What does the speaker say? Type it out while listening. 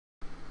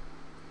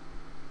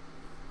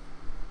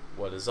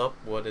What is up?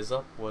 What is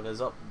up? What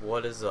is up?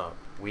 What is up?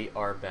 We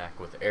are back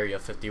with Area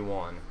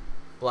 51.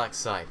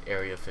 BlackSite,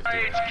 Area 51.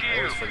 I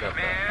always forgot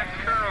that.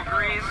 Colonel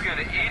Green's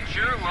gonna eat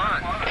your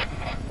lunch.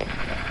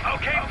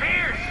 Okay,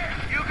 Pierce,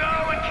 you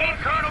go and keep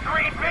Colonel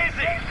Green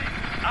busy.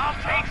 I'll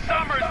take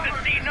Summers to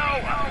see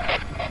Noah.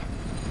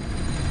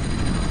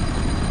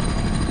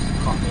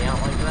 Caught me out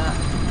like that.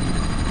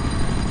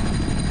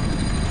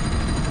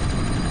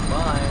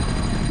 Bye.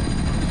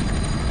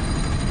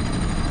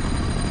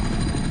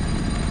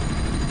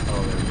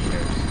 Oh, there he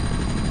is.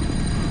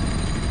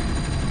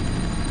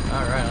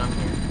 Alright, I'm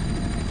here.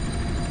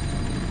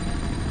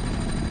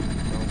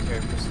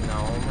 Military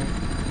personnel only.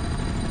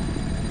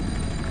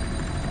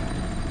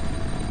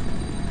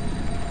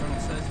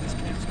 Colonel says this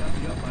camp's got to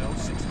be up by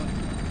 0600.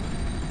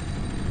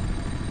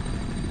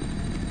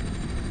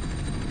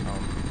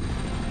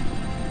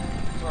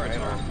 Sorry,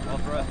 sir.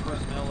 Authorized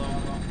personnel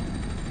only.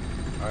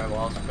 Alright, well,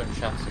 I was putting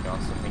chapstick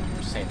on, so thank you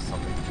for saying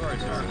something. Sorry,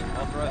 sir.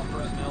 Authorized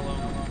personnel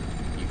only.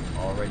 You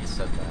already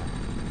said that.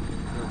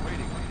 We're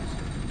waiting on you,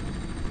 sir.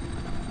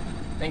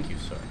 Thank you,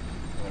 sir.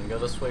 I'm gonna go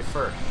this way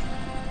first.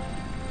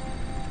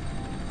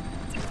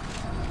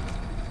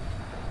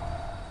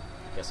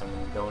 Guess I'm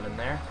gonna be going in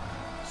there.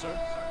 Sir,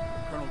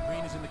 Colonel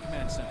Green is in the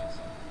command center.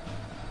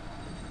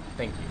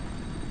 Thank you.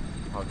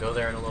 I'll go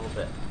there in a little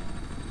bit.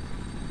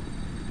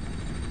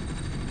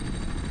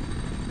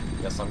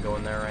 Guess I'm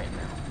going there right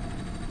now.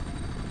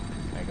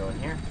 Can I go in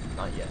here?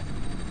 Not yet.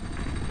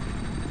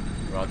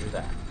 Roger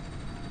that.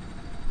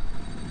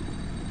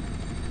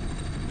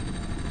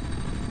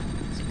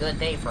 It's a good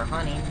day for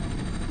hunting.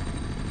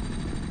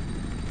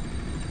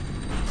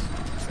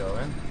 Let's go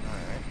in.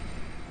 Alright.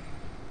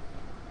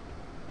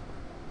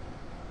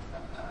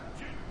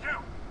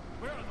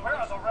 Where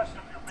are the rest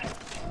of your men?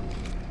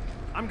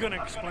 I'm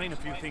gonna explain a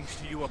few things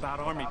to you about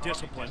Army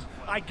discipline.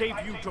 I gave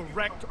you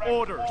direct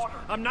orders.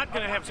 I'm not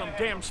gonna have some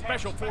damn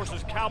Special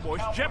Forces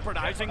cowboys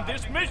jeopardizing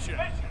this mission.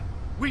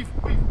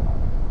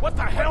 What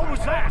the hell was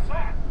that?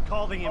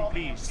 Call the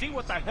MPs. See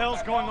what the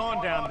hell's going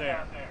on down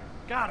there.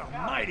 God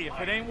almighty, if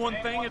it ain't one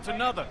thing, it's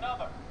another.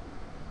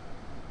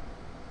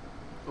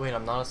 Wait,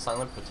 I'm not a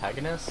silent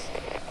protagonist?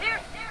 Here,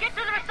 get to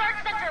the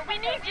research center. We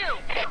need you.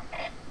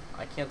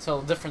 I can't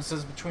tell the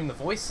differences between the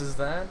voices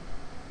then.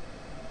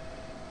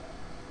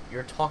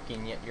 You're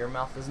talking, yet your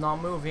mouth is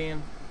not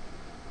moving.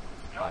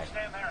 Hi.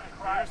 Stand there and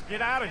cry.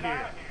 Get out of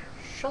here.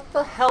 Shut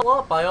the hell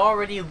up, I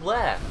already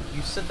left.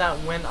 You said that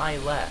when I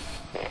left.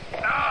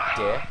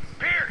 Dick.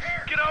 Pierce,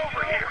 get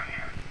over here.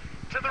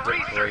 To the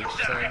research Rage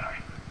center.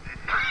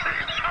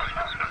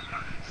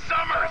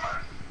 Summers,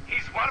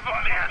 he's one of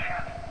them, man.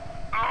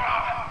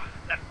 Oh,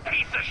 that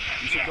piece of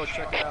You shit. should go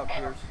check it out,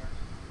 Pierce.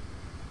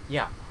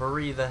 Yeah,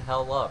 hurry the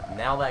hell up.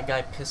 Now that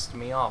guy pissed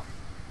me off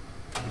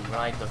when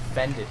I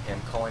defended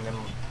him, calling him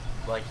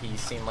like he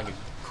seemed like a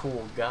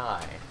cool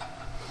guy.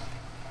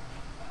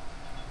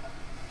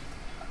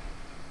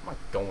 I'm not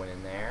going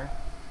in there.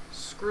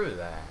 Screw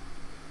that.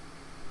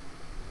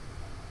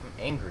 I'm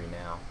angry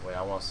now. Wait,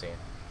 I want to see.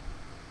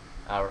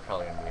 We're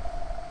probably gonna be.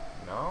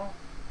 No?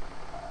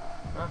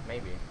 Huh,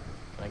 maybe.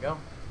 Can I go?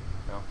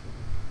 No.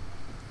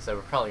 So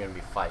we're probably gonna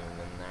be fighting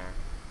in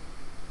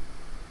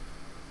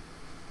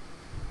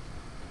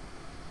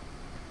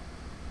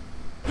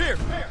there. Here,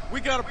 we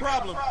got a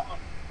problem.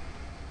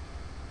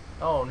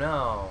 Oh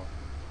no.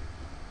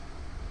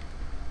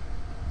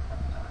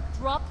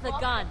 Drop the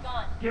gun.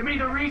 Give me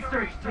the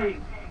research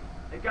team.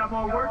 They got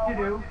more work to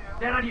do.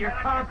 Down under your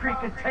concrete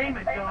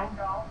containment dome.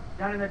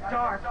 Down in the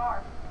dark.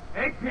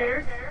 Hey,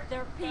 Pierce.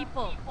 They're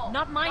people,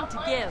 not mine to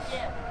give.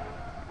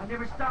 I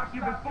never stopped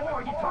you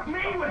before. You took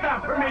me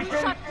without You permission.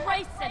 shot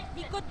Grayson.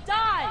 He could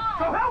die.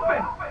 So help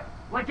him.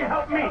 Like you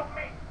helped me.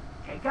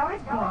 Take out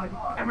his blood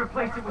and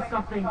replace it with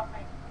something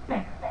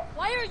better.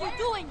 Why are you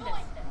doing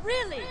this?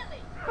 Really?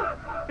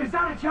 Is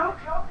that a joke?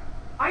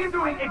 I am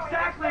doing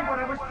exactly what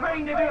I was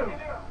trained to do.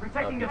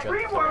 Protecting the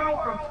free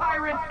world from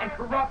tyrants and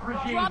corrupt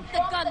regimes. Drop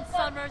the gun,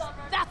 Summers.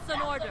 That's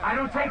an order. I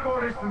don't take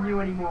orders from you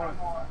anymore.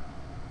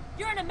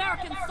 You're an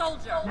American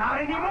soldier.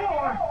 Not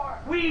anymore.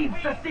 We've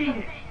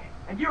seceded.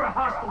 And you're a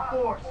hostile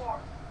force.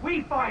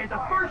 We fired the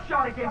first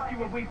shot against you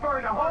when we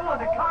burned a hole in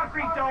the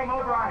concrete dome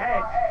over our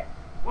heads.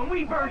 When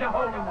we burned a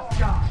hole in the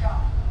sky.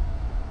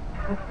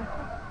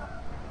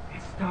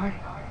 It started.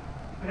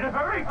 Better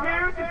hurry,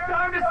 Pierce. It's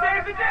time to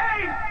save the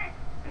day.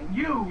 And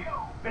you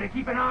better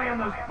keep an eye on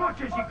those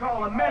butchers you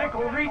call a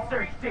medical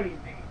research team.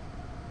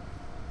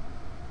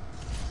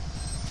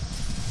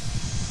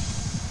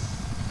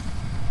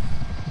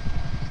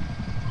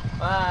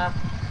 Ah,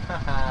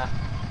 haha.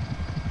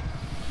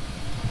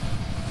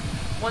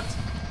 What?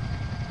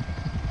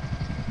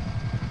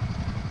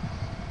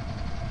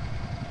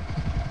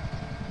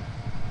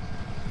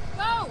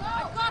 Go!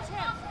 I've got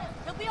him.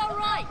 He'll be all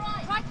right.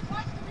 Try to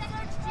find the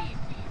research team.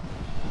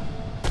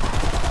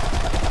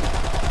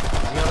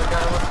 The other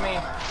guy with me?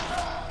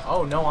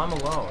 Oh no, I'm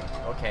alone.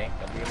 Okay,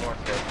 gotta be more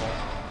careful.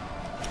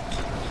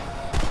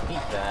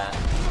 Eat that.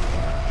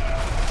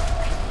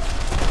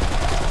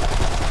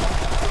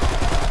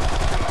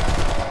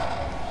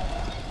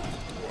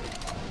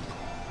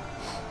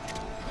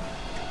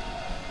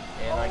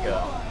 I go?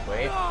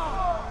 Wait.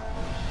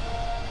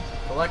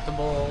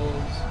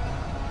 Collectibles.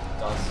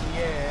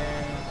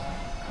 Dossiers.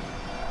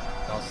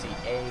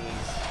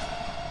 Dossiers.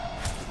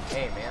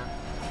 Hey, man.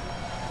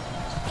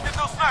 Get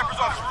those snipers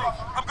off the roof.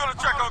 I'm gonna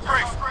check on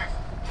Grace.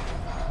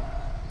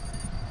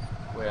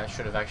 Wait, I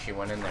should have actually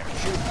went in there.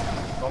 Shoot!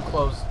 Don't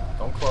close.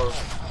 Don't close.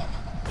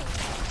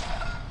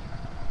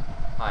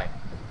 Hi.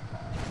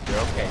 You're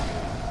okay.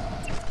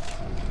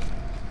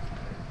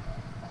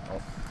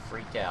 Don't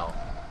freak out.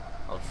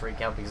 I'll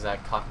freak out because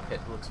that cockpit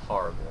looks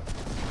horrible.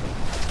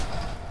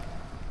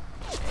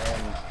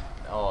 And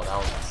oh, that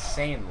was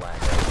insane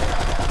lag right there.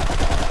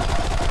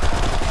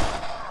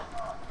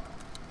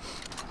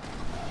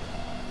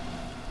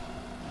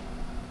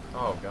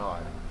 Oh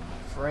god.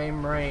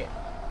 Frame rate.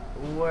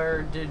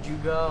 Where did you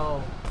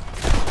go?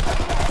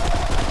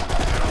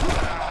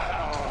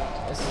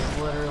 This is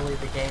literally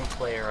the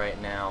gameplay right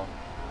now.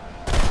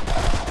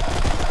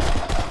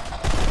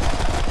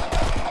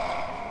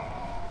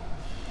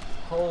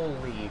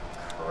 Holy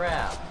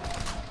crap.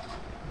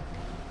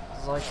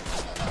 It's like,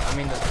 I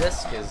mean, the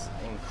disc is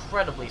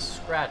incredibly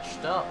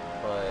scratched up,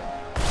 but...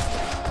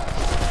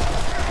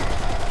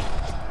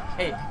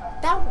 Hey,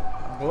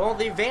 well,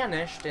 they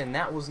vanished, and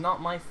that was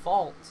not my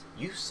fault.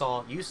 You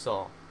saw.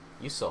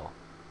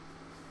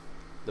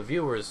 The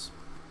viewers,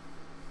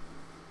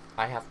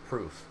 I have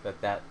proof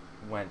that that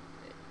went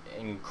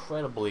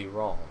incredibly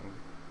wrong.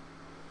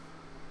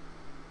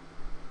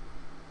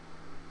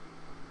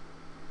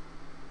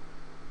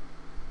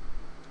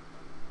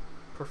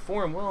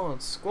 Perform well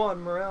and squad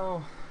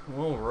morale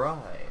will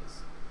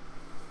rise.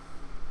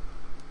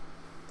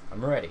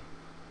 I'm ready.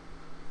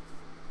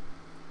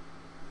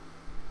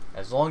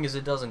 As long as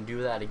it doesn't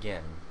do that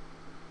again.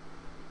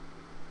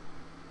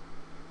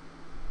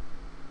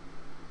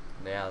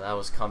 Yeah, that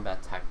was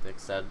combat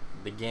tactics. That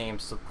the game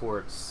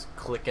supports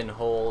click and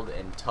hold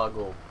and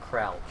toggle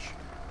crouch.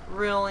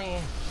 Really?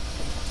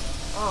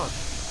 Oh,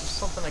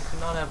 something I could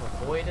not have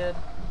avoided.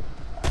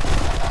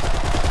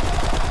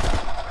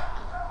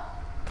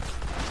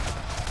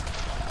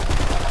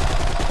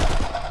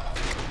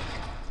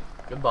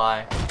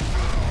 Goodbye.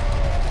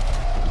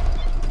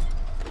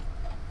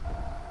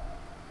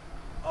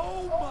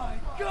 Oh my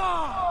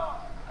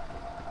god!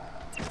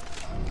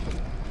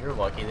 You're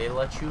lucky they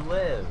let you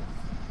live.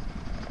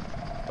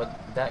 But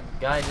that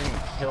guy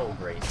didn't kill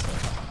Grayson.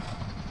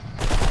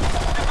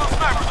 Get those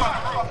snipers off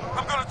the roof.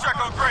 I'm gonna check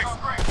on Grace.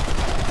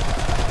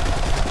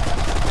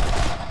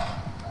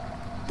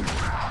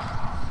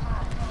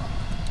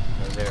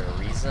 Is there a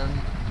reason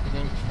you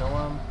didn't kill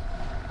him?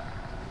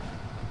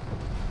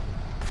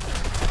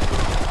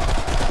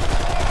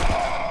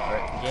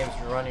 Alright, the game's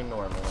running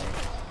normally.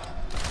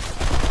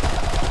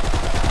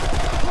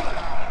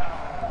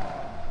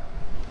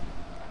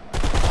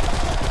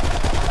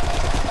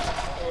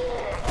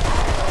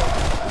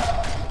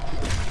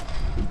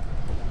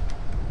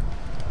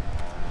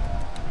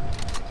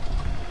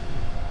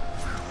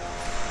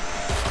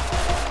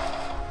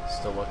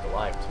 Still look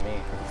alive to me.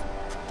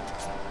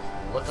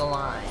 Look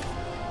alive.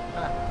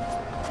 Ah.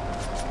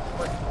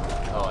 What?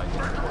 Oh, I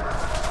didn't.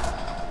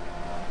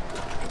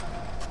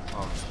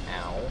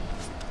 Ow.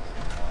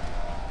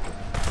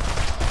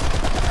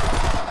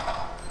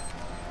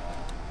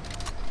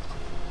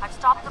 I've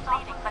stopped the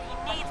bleeding, but he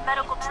needs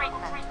medical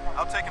treatment.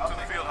 I'll take him to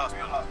the field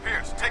hospital.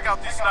 Pierce, take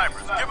out these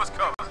snipers. Give us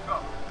cover.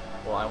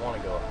 Well, I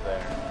want to go up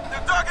there.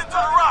 They're dug into the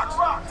rocks.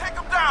 Take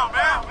them down,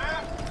 man.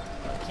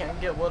 I can't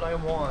get what I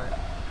want.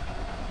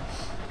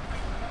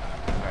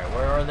 Alright,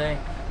 where are they?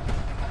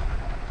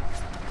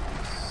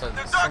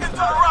 They're dug into the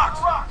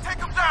rocks. Take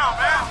them down,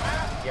 man.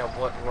 Yeah,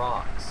 what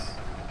rocks?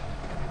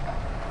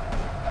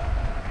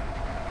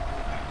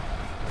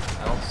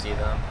 I don't see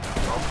them.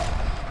 Nope.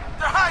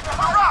 They're hiding in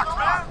the rocks,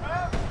 man.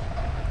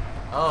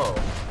 Oh,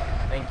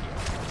 thank you.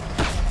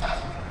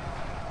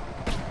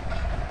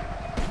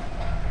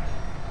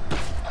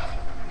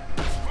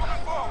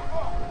 Moving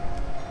forward.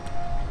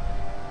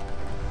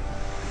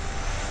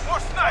 More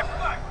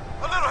snipers.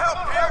 A little help,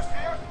 Pierce.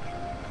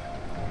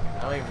 I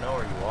don't even know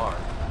where you are.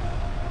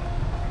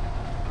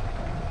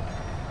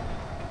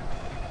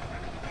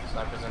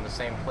 Snipers in the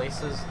same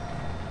places?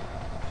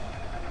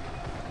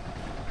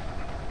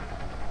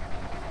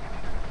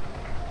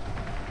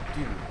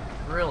 Dude,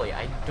 really,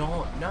 I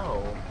don't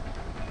know.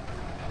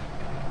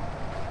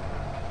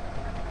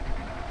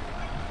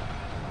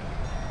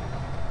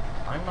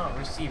 I'm not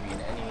receiving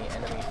any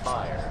enemy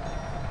fire.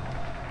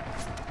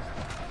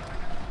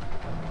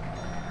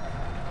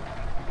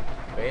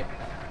 Wait.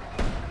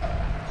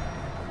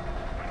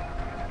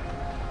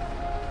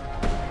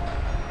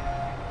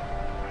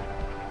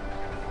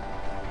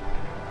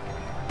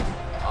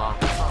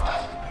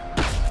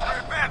 We're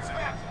advancing.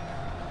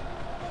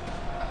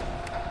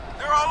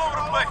 They're all over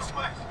the place.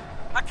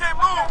 I can't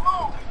move.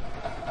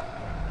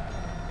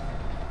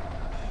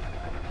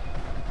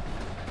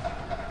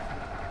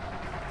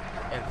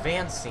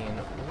 Advancing?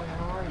 Where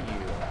are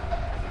you?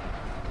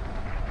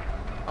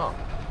 Oh.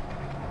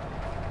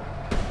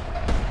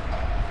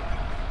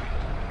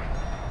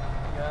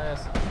 Hey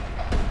guys.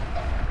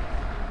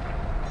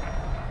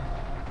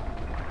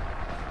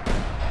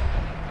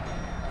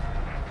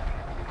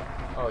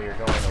 Oh, you're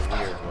going a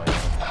weird way.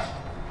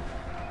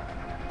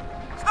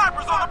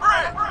 Snipers on the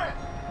bridge!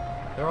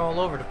 They're all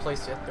over the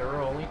place, yet there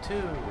are only 2.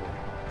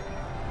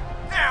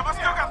 Damn, I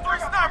still got 3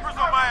 snipers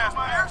on my ass,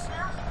 Pierce!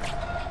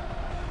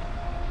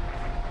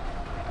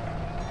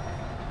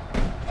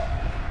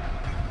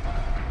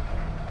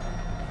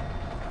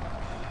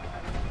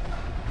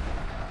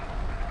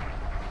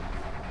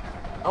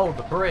 Oh,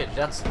 the bridge.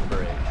 That's the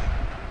bridge.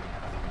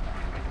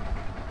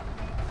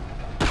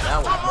 That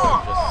was more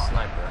than just a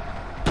sniper.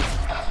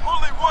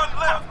 Only 1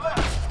 left!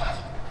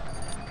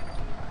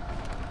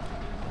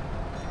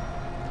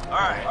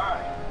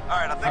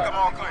 Alright, I think I'm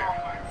all clear.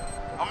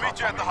 I'll meet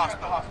you at the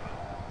hospital.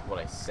 What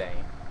I say.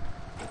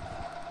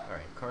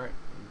 Alright, current.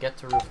 Get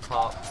to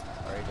rooftop.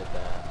 Already did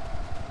that.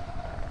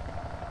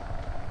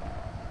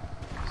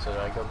 So do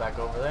I go back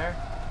over there?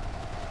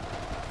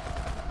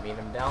 Meet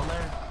him down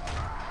there?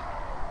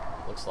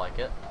 Looks like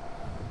it.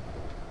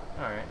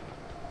 Alright.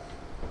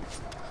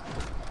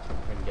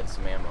 We're gonna get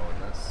some ammo in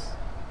this.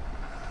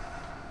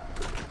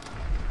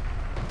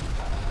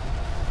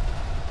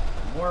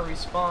 More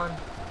respawn?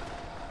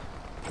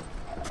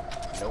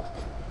 Nope.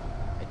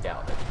 I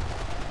doubt it.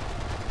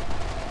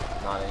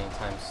 Not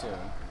anytime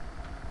soon.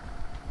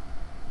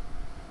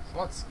 So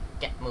let's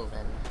get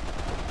moving.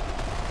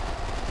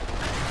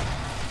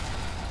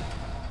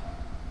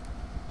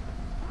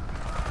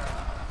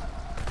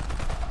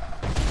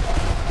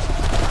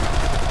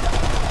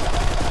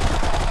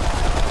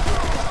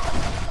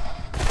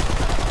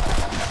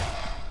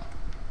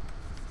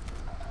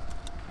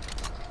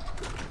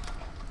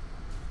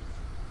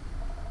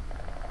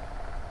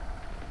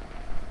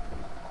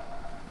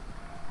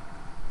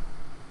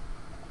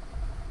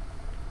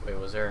 Wait,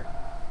 was there?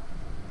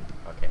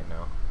 Okay,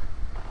 no.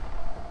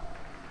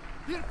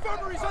 The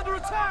infirmary's under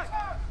attack!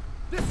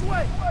 This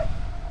way!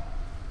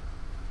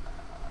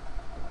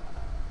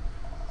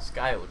 This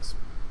guy looks.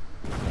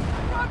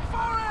 Run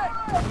for it!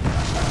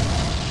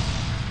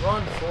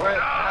 Run for it!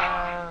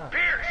 Ah.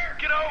 Pierce,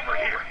 get over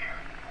here!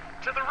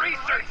 To the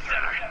research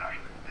center!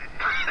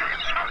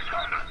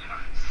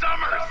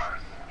 Summers!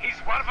 He's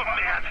one of them,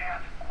 man!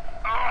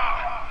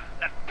 Oh,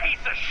 that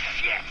piece of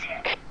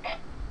shit!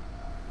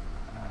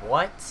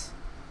 What?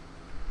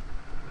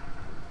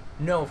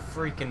 No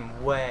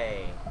freaking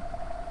way.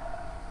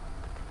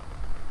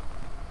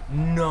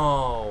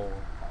 No.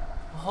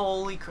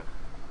 Holy crap.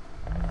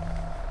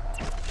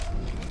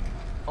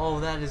 Oh,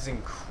 that is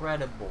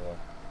incredible.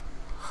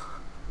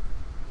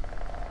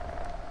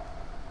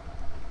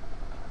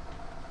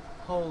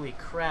 Holy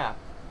crap.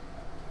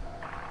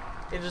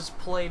 It just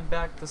played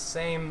back the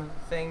same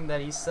thing that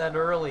he said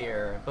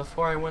earlier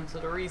before I went to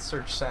the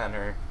research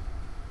center.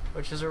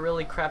 Which is a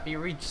really crappy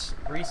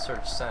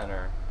research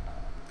center.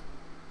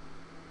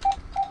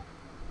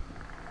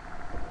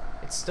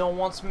 It still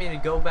wants me to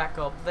go back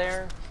up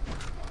there?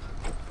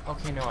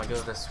 Okay, no, I go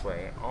this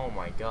way. Oh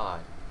my god.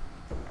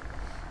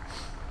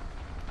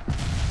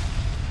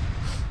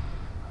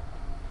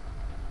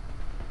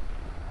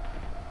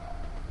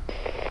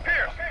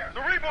 Pierce,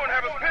 the Reborn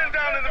have us pinned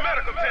down in the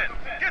medical tent.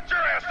 Get your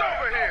ass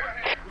over here!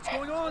 What's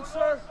going on,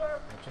 sir?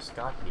 I just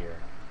got here.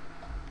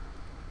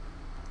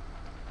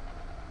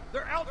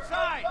 They're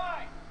outside!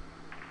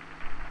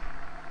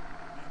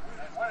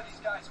 What are these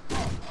guys from?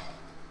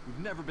 We've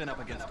never been up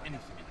against anything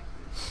like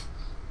this.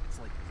 It's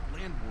like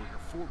Land Warrior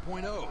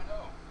 4.0.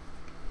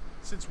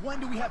 Since when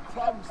do we have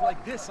problems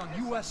like this on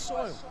U.S.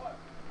 soil?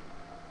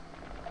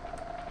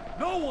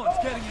 No one's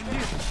getting in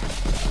here!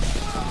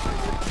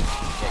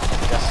 Yeah,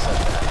 you just said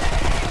that.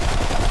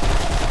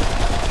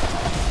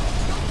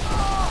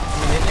 I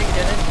mean, they didn't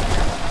get in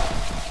here.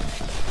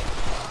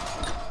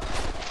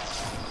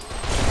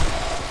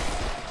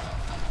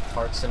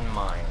 Hearts and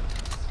minds.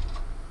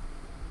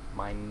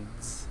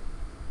 Minds.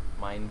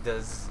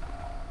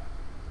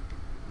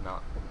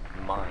 Not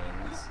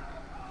minds.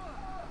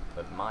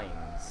 But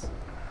minds.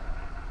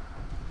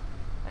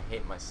 I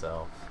hate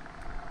myself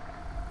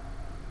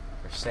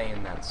for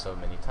saying that so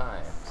many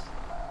times.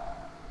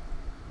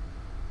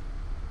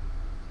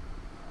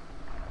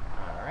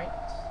 Alright.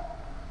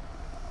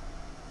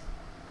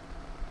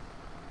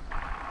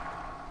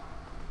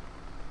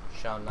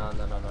 No.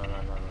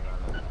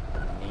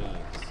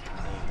 Needs.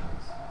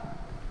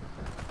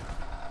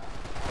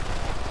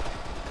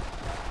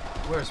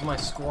 Where's my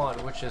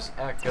squad, which is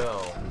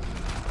Echo?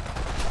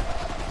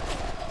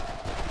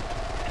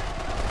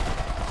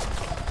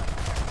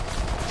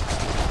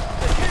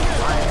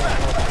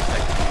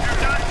 You're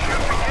not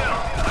shoot to kill.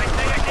 I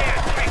say again,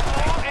 keep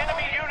all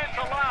enemy units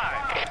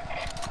alive.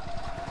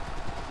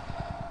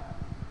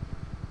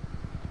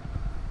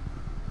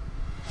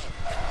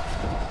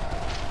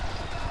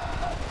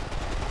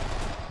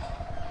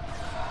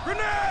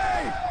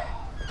 Grenade!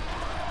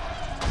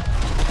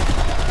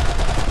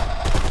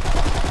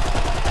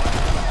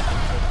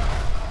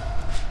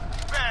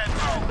 Bad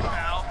move,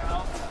 pal.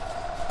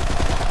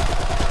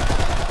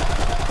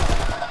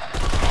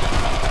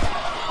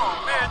 Oh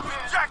man, you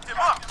jacked him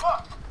up.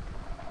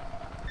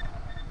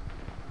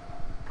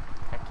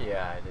 Heck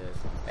yeah, I did.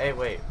 Hey,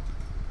 wait.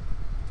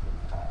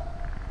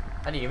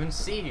 I didn't even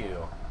see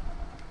you.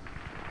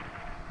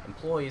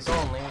 Employees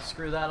only.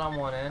 Screw that on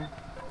one end.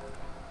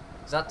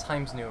 Is that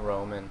Times New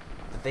Roman?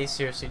 Did they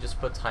seriously just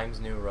put Times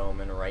New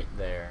Roman right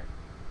there?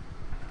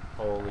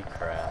 Holy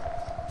crap.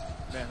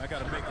 Man, I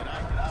gotta make it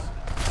out of this.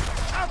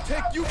 I'll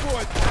take you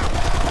boys down.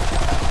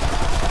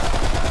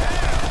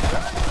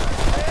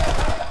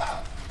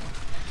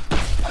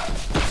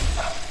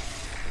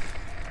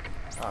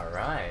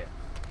 Alright.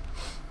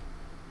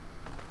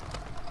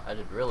 I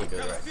did really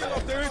good right Seal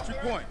off there. their entry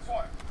points.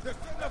 They're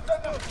setting up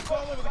explosives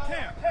all over the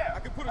camp. I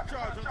can put a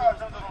charge under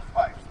those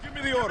pipes. Just give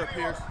me the order,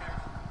 Pierce.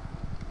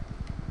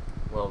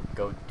 Well,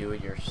 go do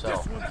it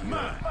yourself. This one's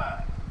mine.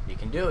 You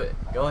can do it.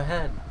 Go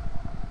ahead.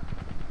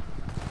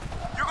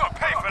 You're gonna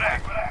pay for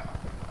that.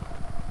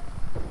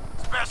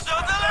 Special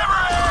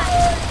delivery!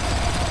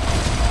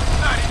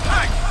 90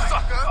 thanks,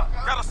 sucker!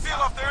 Gotta seal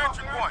off their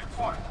entry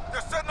points.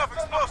 They're setting up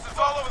explosives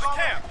all over the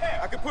camp.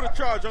 I can put a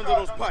charge under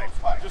those pipes.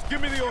 Just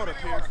give me the order,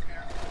 Pierce.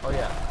 Oh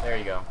yeah, there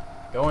you go.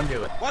 Go and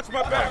do it. Watch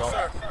my back, No,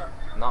 sir.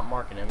 I'm not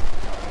marking him. I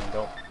mean,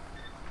 don't.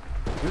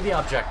 Do the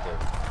objective.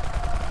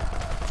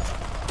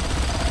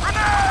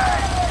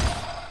 Grenade!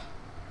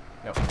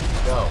 No,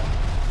 go.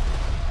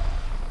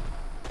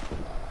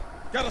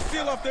 Gotta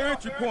seal off their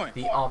entry point.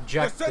 The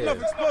They're setting up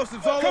objective.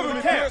 explosives all over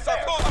the camp. Pierce,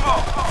 I pulled them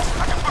off.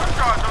 I can put a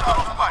charge under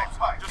those pipes.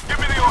 Just give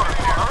me the order,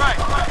 Pierce. All right,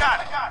 I got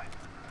it.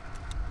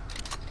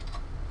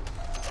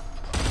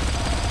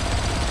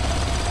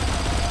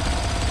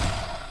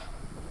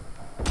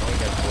 Oh, you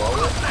gonna blow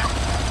it?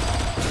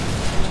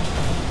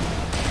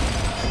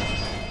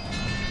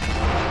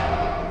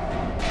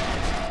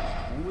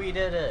 We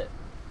did it.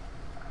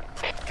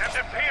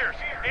 Captain Pierce,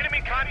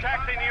 enemy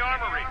contact in the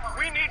armory.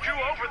 We need you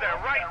over there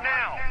right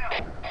now.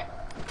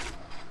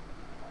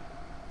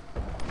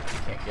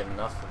 Can't get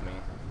enough of me.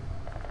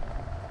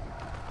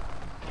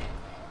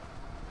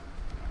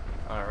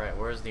 Alright,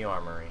 where's the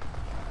armory?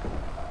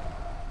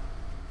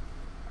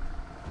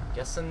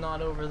 Guessing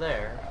not over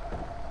there.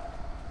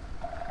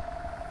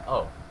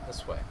 Oh,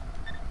 this way.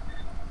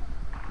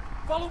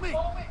 Follow me.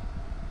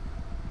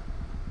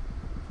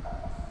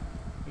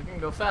 You can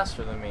go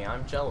faster than me,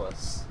 I'm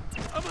jealous.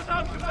 I'm a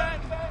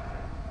non-combatant.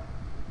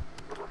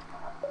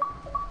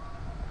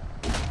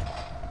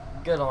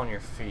 Get on your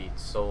feet,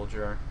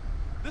 soldier.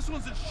 This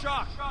one's in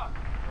shock.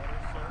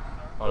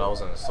 Oh, that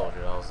wasn't a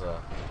soldier, that was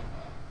a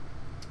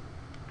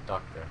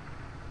doctor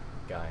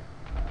guy.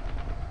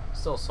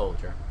 Still a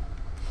soldier.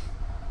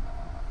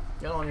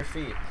 Get on your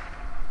feet.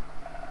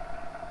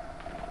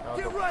 I'll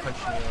Get go right.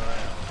 punching you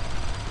around.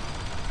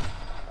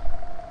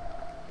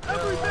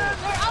 Every man.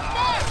 They're up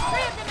there!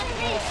 3 of them at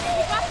peace!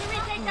 We've got to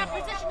retake that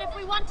position if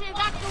we want to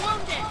evac the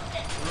wounded!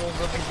 Rules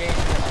of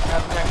engagement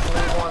haven't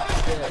actually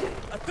wanted it.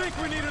 I think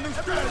we need a new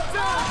strategy.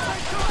 Stand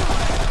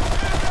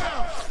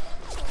down.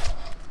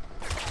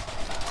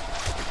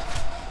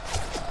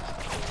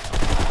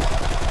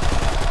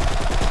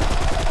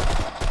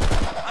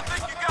 I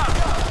think you got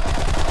it.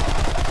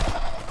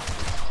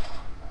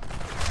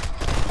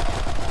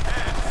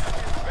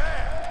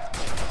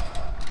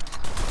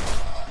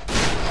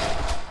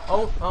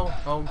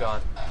 Oh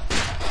god.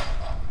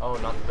 Oh,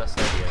 not the best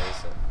idea,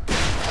 is it?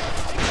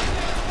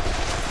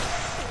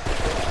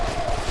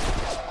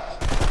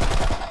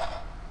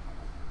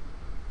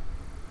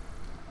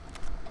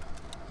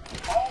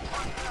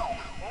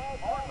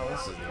 Oh,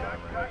 this is the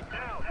armory.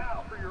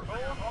 For your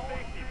own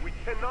safety, we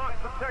cannot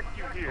protect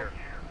you here.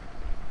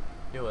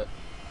 Do it.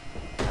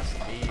 Has to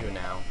be you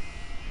now.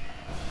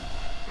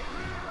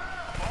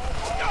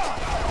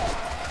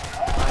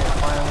 I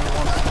finally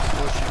want some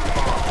squishy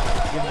pop.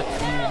 Give it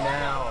to me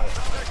now.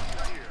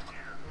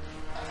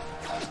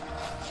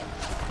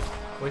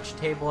 Which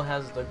table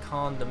has the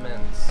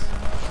condiments?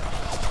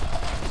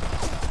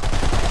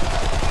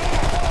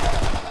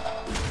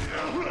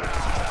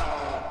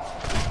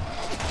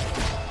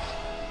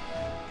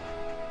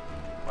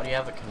 Why do you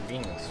have a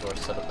convenience store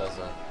set up as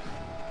a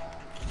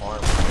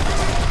farm?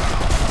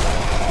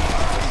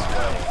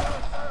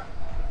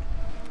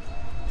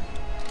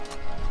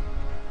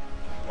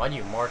 Why do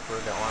you mark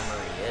where the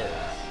armory is?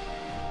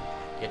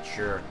 Get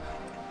your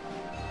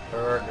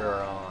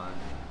burger on.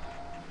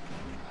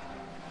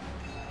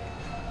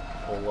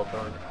 Pull a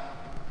burger.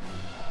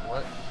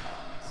 What?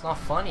 It's not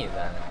funny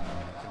then.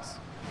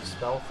 It's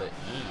spelled with an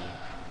E.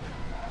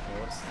 I mean,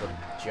 what's the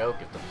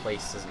joke if the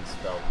place isn't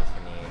spelled with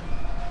an E?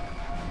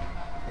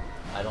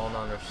 I don't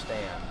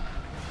understand.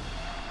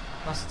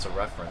 Unless it's a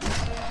reference.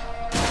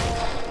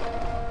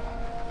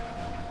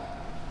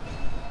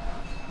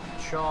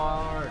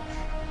 Charge!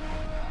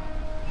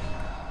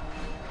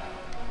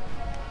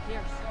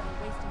 Pierce, we're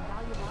wasting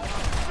valuable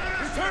time.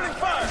 Returning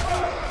fire.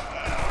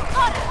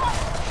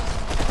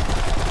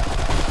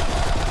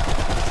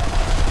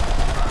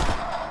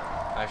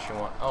 I actually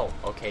want. Oh,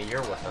 okay,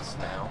 you're with us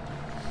now.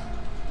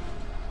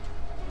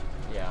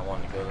 Yeah, I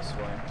wanted to go this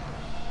way.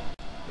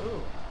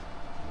 Ooh.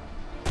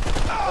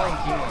 Thank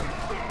you.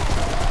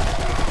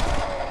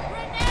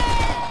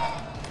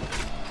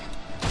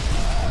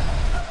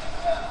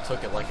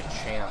 Took it like a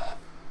champ.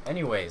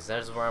 Anyways, that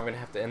is where I'm gonna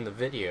have to end the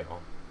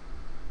video.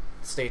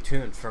 Stay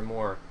tuned for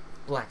more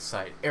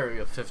BlackSite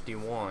Area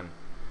 51.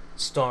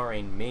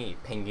 starring me,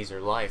 Pingy's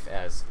Life,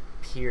 as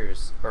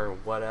Pierce, or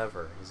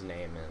whatever his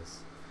name is.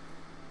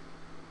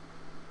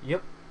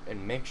 Yep,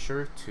 and make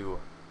sure to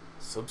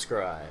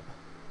subscribe.